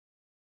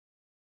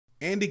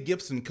Andy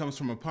Gipson comes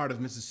from a part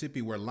of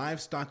Mississippi where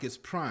livestock is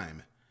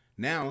prime.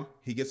 Now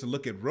he gets a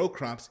look at row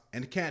crops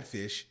and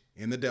catfish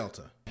in the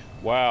Delta.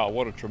 Wow,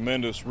 what a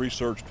tremendous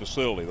research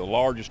facility, the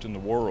largest in the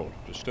world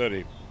to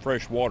study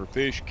freshwater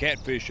fish,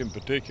 catfish in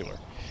particular.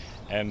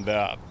 And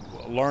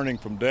learning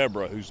from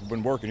Deborah, who's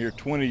been working here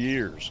 20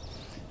 years,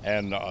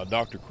 and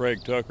Dr. Craig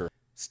Tucker.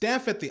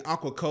 Staff at the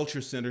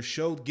Aquaculture Center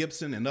showed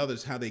Gipson and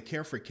others how they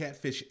care for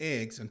catfish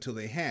eggs until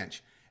they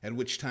hatch, at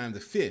which time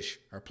the fish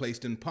are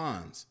placed in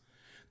ponds.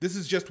 This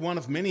is just one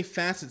of many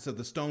facets of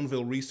the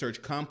Stoneville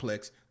Research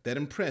Complex that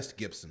impressed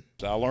Gipson.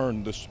 I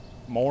learned this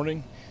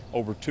morning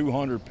over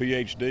 200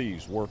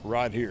 PhDs work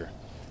right here.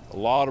 A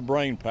lot of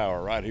brain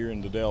power right here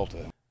in the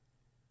Delta.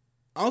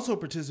 Also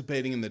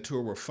participating in the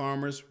tour were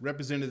farmers,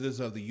 representatives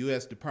of the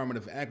U.S. Department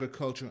of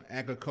Agriculture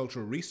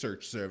Agricultural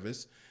Research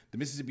Service, the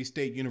Mississippi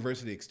State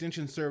University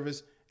Extension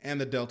Service, and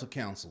the Delta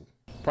Council.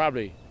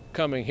 Probably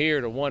coming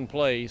here to one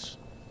place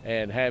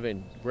and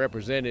having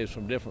representatives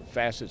from different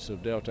facets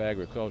of Delta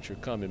agriculture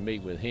come and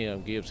meet with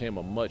him gives him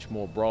a much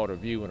more broader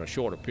view in a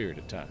shorter period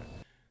of time.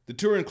 The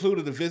tour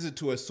included a visit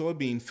to a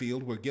soybean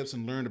field where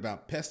Gipson learned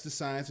about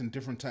pesticides and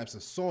different types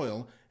of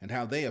soil and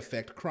how they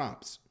affect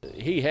crops.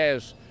 He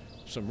has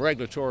some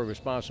regulatory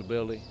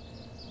responsibility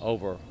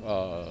over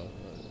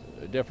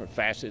different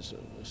facets,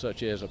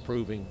 such as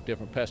approving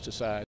different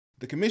pesticides.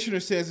 The commissioner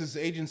says his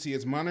agency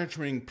is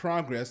monitoring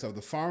progress of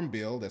the Farm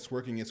Bill that's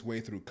working its way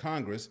through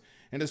Congress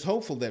and is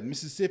hopeful that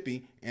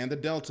Mississippi and the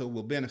Delta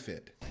will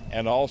benefit.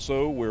 And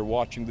also we're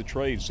watching the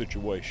trade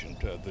situation,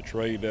 the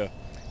trade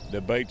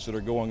debates that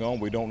are going on.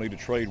 We don't need a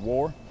trade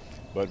war,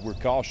 but we're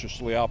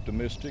cautiously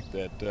optimistic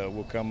that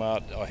we'll come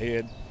out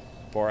ahead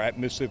for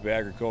Mississippi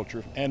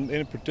agriculture and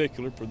in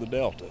particular for the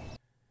Delta.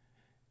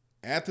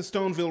 At the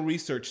Stoneville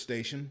Research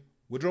Station,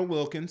 Woodrow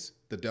Wilkins,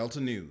 the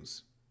Delta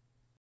News.